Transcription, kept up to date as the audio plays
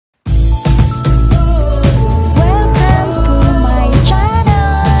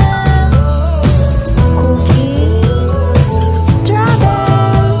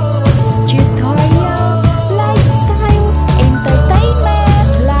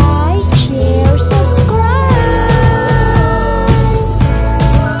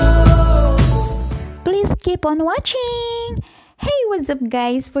on watching! Hey, what's up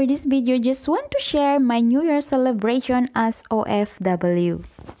guys? For this video, just want to share my New Year celebration as OFW.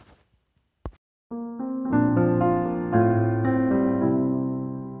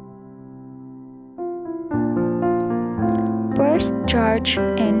 First charge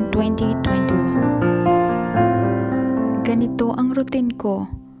in 2021. Ganito ang routine ko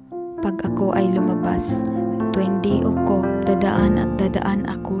pag ako ay lumabas. Tuwing day off ko, dadaan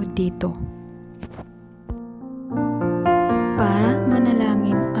ako dito para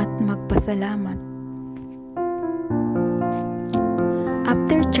manalangin at magpasalamat.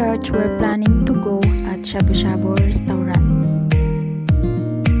 After church, we're planning to go at shabu-shabu restaurant.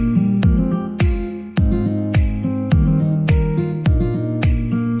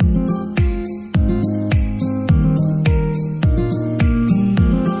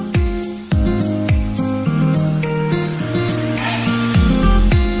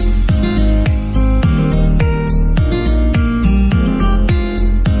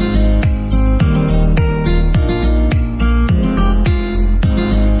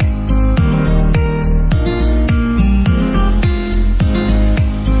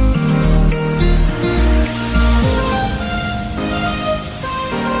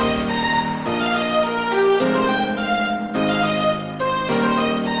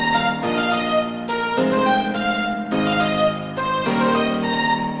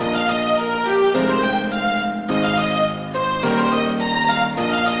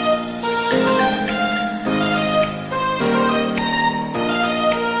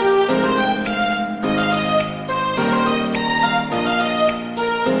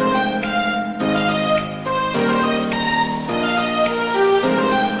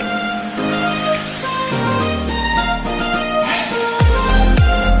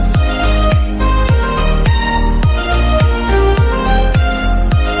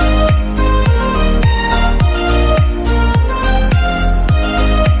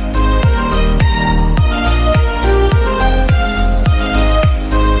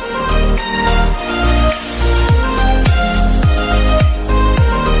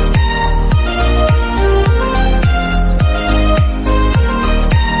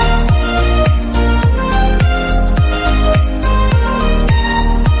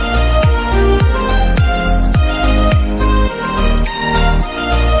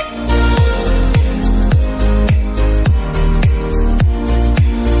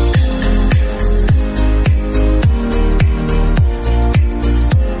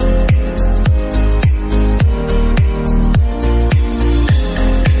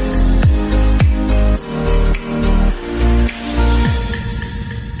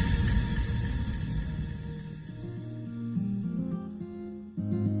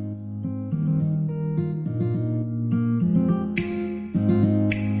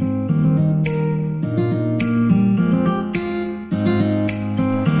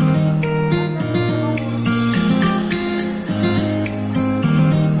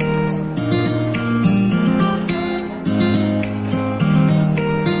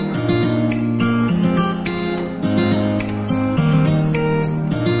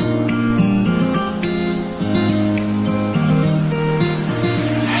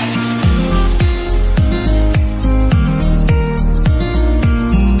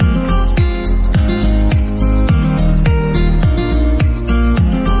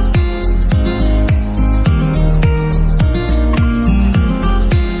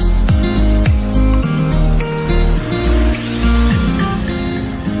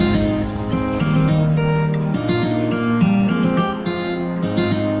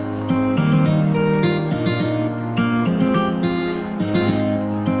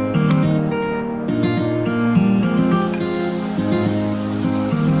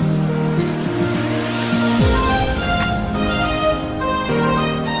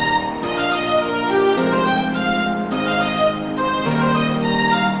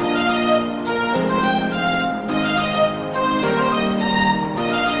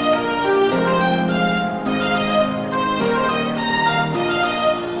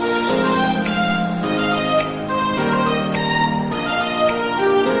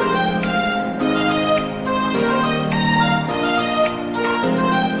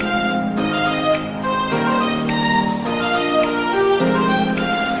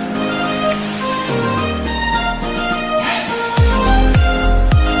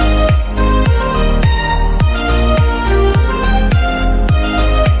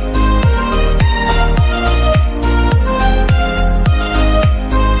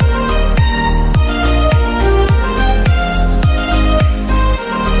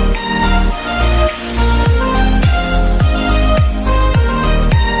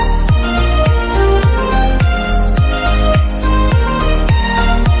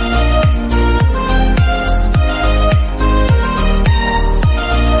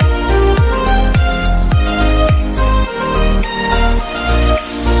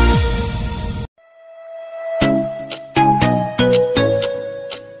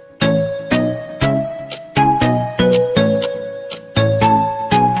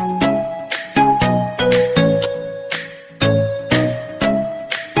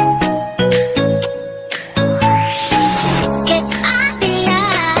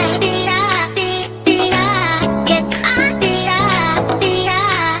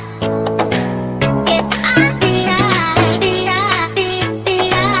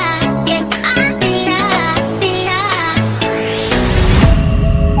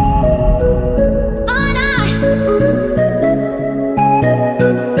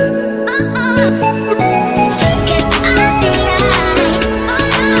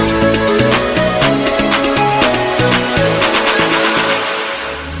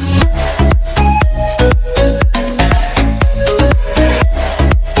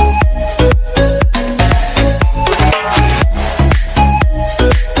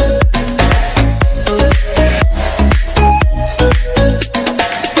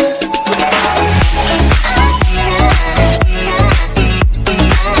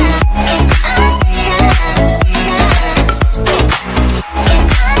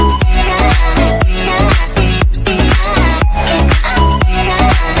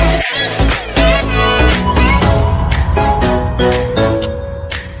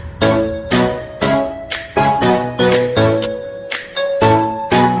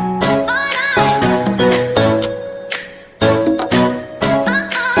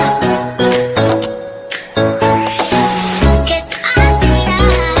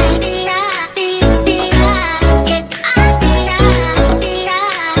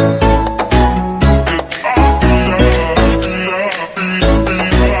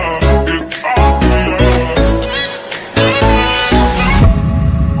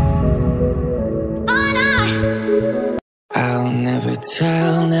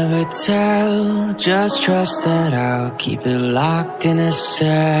 tell, just trust that I'll keep it locked in a cell.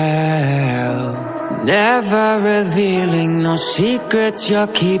 Never revealing no secrets you're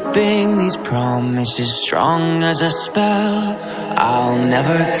keeping, these promises strong as a spell. I'll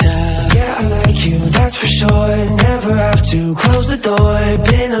never tell. Yeah, I like you, that's for sure. Never have to close the door.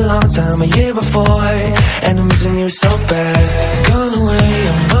 Been a long time, a year before, and I'm missing you so bad. Gone away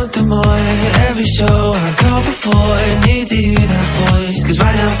a month or more. Every show I go before, need to hear that voice, cause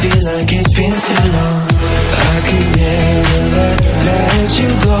right now feels like it's been too long. I could never let you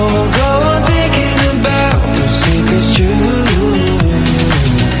go on thinking about those secrets true.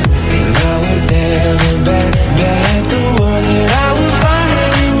 And I would never bet the world that I would find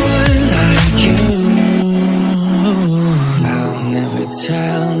anyone like you. I'll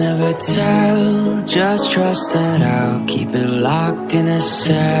never tell, just trust that I'll keep it locked in a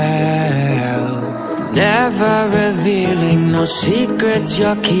cell. Never revealing no secrets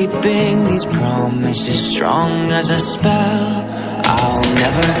you're keeping, these promises strong as a spell. I'll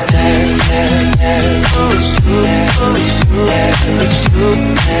never tell. It's true, it's true, it's true, it's true,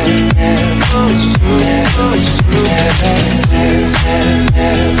 it's true,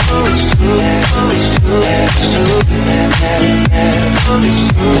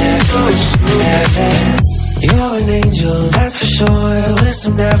 you're an angel, that's for sure. With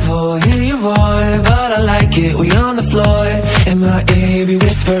some devil, hear you roar, but I like it, we on the floor. In my ear, be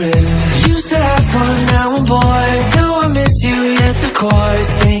whispering. Used to have fun, now I'm bored. Do I miss you? Yes, of course.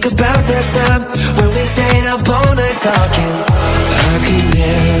 Think about that time when we stayed up all night talking. I could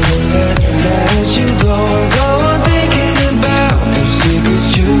never let you go on thinking about those secrets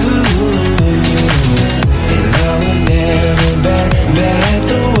true. And I would never bet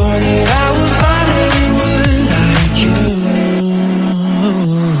the world that I would find anyone like you.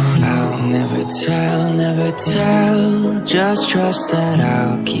 I'll never tell, just trust that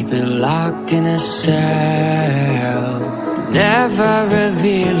I'll keep it locked in a cell. Never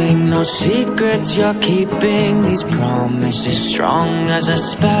revealing no secrets you're keeping, these promises strong as a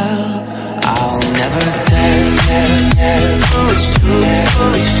spell. I'll never tell. It's true, it's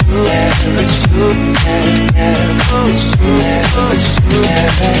true, it's true, it's true, it's true, it's true, it's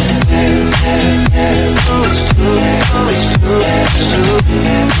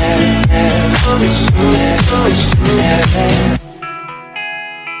true, it's true.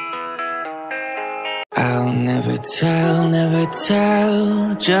 I'll never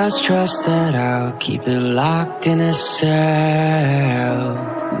tell, just trust that I'll keep it locked in a cell.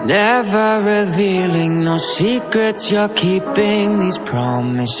 Never revealing no secrets you're keeping, these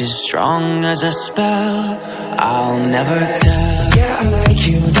promises strong as a spell. I'll never tell. Yeah, I like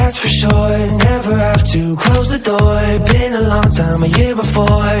you, that's for sure. Never have to close the door. Been a long time, a year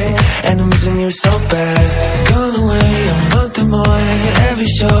before, and I'm missing you so bad. Gone away a month or more. Every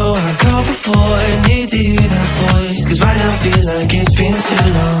show I go before, need to hear that voice, cause right now feels like it's been too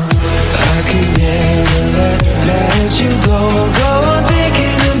long. I could never let you go on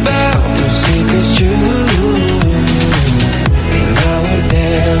thinking about those secrets true. And I would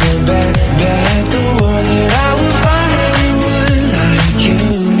never bet the world that I would find anyone like you.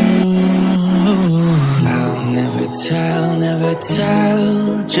 I'll never tell,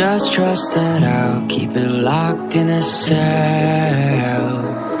 just trust that I'll keep it locked in a cell.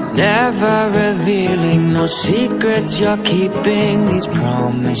 Never revealing no secrets you're keeping, these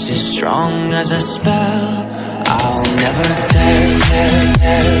promises strong as a spell. I'll never tell.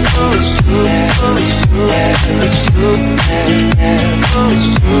 It's true, it's true, it's true, it's true, it's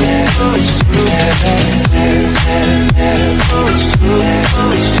true, it's true,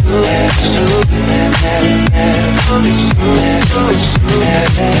 it's true, it's true.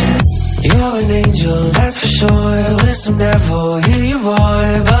 You're an angel, that's for sure. With some devil, hear you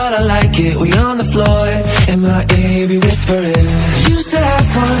roar, but I like it, we on the floor. In my ear, be whispering. Used to have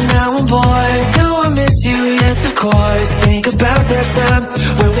fun, now I'm bored. Do I miss you? Yes, of course. Think about that time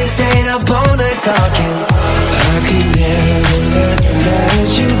when we stayed up all night talking. I could never let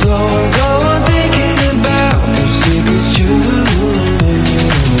you go on thinking about those secrets true.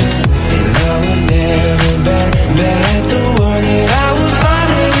 And I would never bet the world that I would find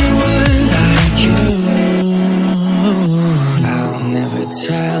anyone like you. I'll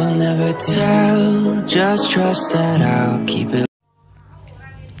never tell, just trust that I'll keep it.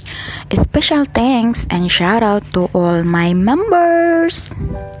 Special thanks and shout out to all my members.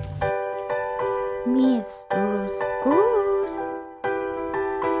 Miss Rose Cruz,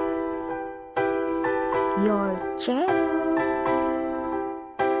 your channel,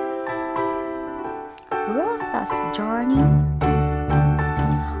 Rosa's Journey,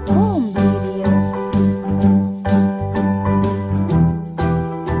 home video,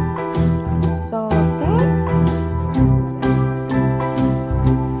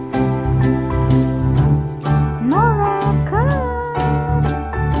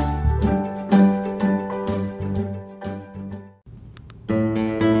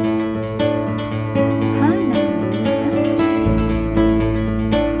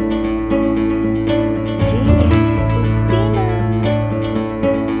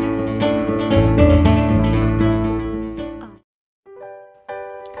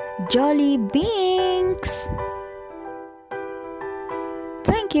 Baby Binks.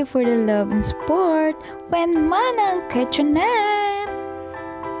 Thank you for the love and support. When Manang Ketchunet.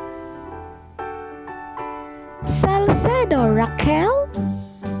 Salcedo Raquel.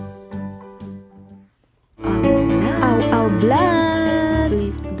 Our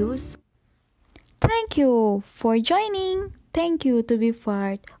Bloods. Thank you for joining. Thank you to be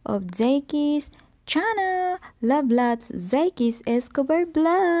part of Zhekie's channel. Love lots, Hezequiel Escobar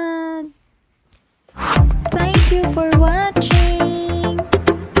Vlog. Thank you for watching.